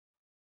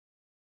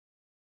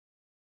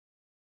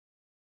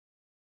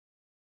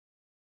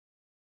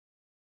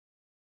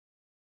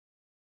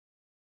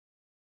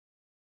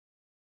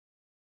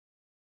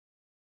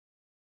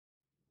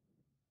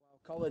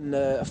Colin,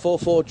 a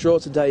 4-4 draw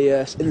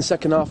today. In the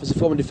second half, as a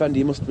former defender,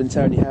 you must have been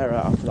tearing your hair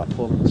out after that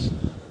performance.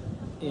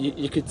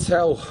 You could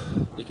tell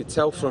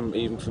from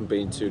being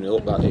 2-0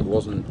 up that it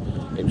was going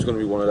to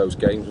be one of those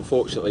games.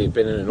 Unfortunately, it'd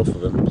been in enough of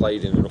them,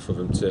 played in enough of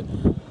them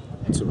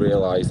to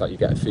realise that you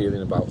get a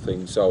feeling about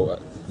things. So,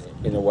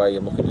 in a way,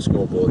 I'm looking at the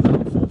scoreboard now,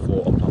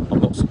 4-4. I'm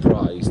not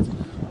surprised,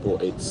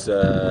 but it's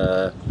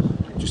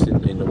just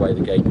in the way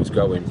the game was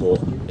going. But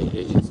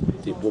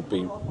it would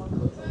be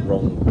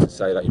wrong to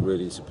say that you're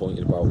really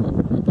disappointed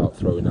about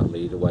throwing that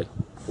lead away.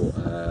 But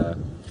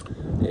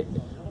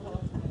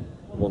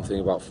one thing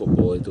about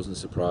football, it doesn't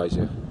surprise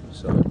you.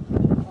 So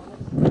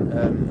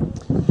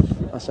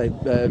I say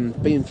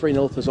being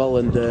 3-0 up as well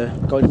and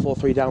going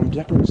 4-3 down. Do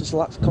you reckon it was just a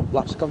lapse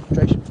of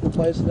concentration from the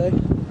players today?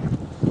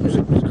 It was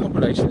a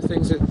combination of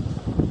things.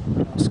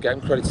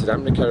 Scam credit to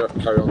them to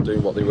carry on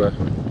doing what they were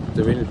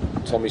doing.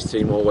 Tommy's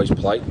team always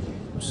play,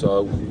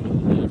 so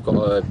you've got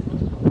to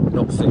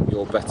not think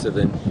you're better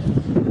than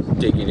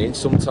digging in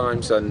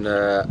sometimes. And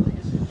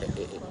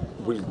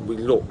we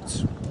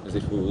looked as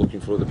if we were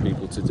looking for other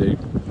people to do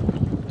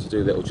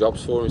little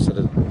jobs for instead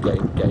of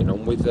getting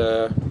on with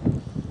the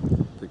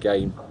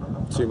game.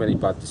 Too many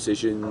bad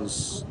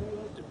decisions.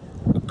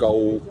 A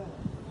goal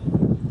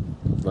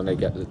when they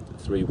get the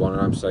 3-1,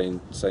 and I'm saying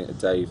to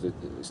Dave that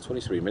there's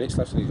 23 minutes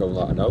left, and he's going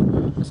like, I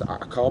know.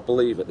 I can't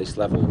believe at this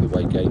level the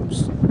way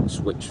games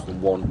switch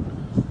from one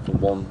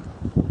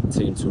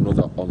team to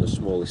another on the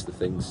smallest of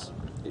things.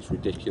 It's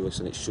ridiculous,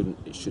 and it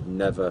should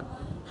never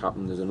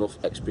happen. There's enough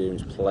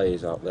experienced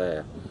players out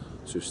there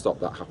to stop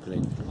that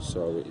happening.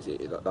 So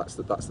that's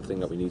the thing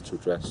that we need to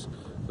address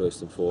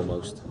first and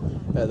foremost.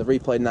 The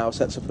replay now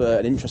sets up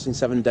an interesting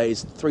 7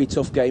 days. 3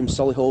 tough games: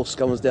 Solihull,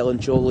 Skelmersdale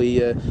and Chorley.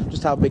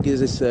 Just how big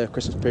is this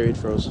Christmas period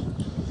for us?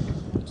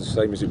 It's the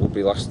same as it would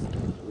be last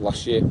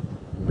year.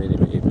 I mean,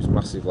 it was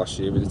massive last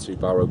year with the 2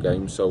 Barrow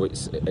games. So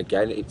it's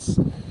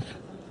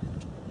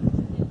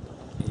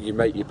you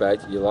make your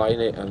bed, you lie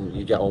in it, and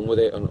you get on with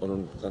it,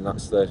 and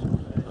that's the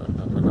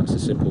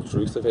simple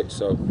truth of it.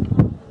 So.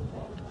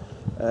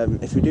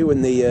 If we do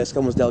win the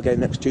Skelmersdale game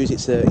next Tuesday,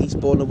 it's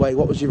Eastbourne away.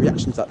 What was your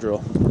reaction to that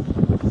draw?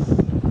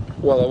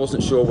 Well, I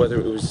wasn't sure whether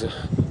it was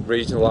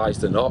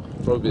regionalised or not.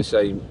 Probably the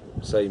same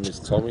as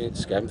Tommy at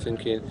Skem,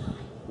 thinking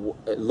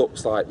it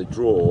looks like the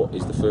draw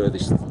is the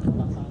furthest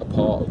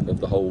apart of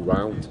the whole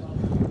round,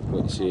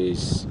 which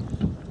is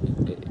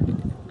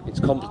it's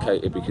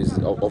complicated because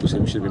obviously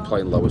we should have been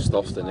playing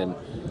Lowestoft, and then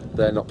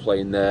they're not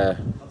playing their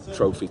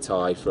trophy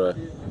tie for.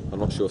 I'm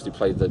not sure if they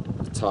played the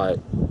tie.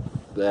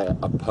 Their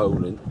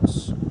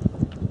opponents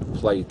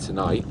played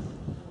tonight,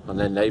 and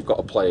then they've got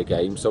to play a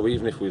game. So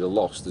even if we'd have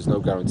lost, there's no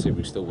guarantee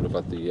we still would have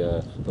had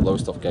the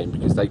Lowestoft game,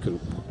 because they could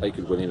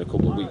win in a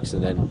couple of weeks,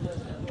 and then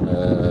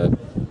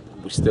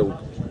we still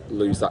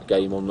lose that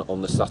game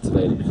on the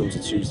Saturday, and it becomes a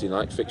Tuesday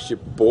night fixture.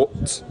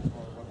 But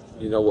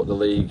you know what the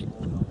league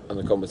and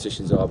the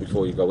competitions are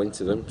before you go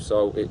into them,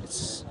 so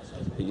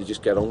you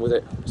just get on with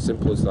it.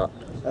 Simple as that.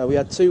 We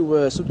had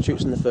 2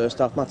 substitutes in the first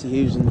half. Matty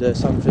Hughes and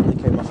Sam Finley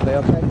came off. Are they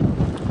okay?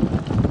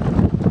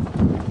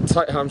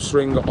 Tight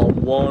hamstring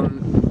on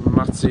one.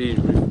 Matty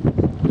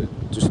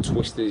just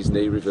twisted his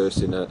knee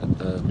reversing a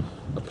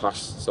pass,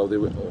 so they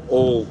were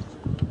all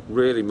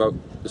really the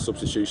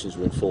substitutions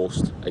were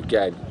enforced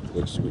again,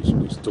 which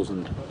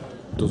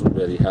doesn't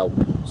really help.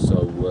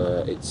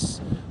 So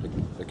it's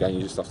again,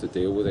 you just have to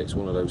deal with it. It's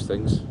one of those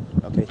things.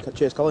 Okay,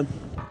 cheers, Colin.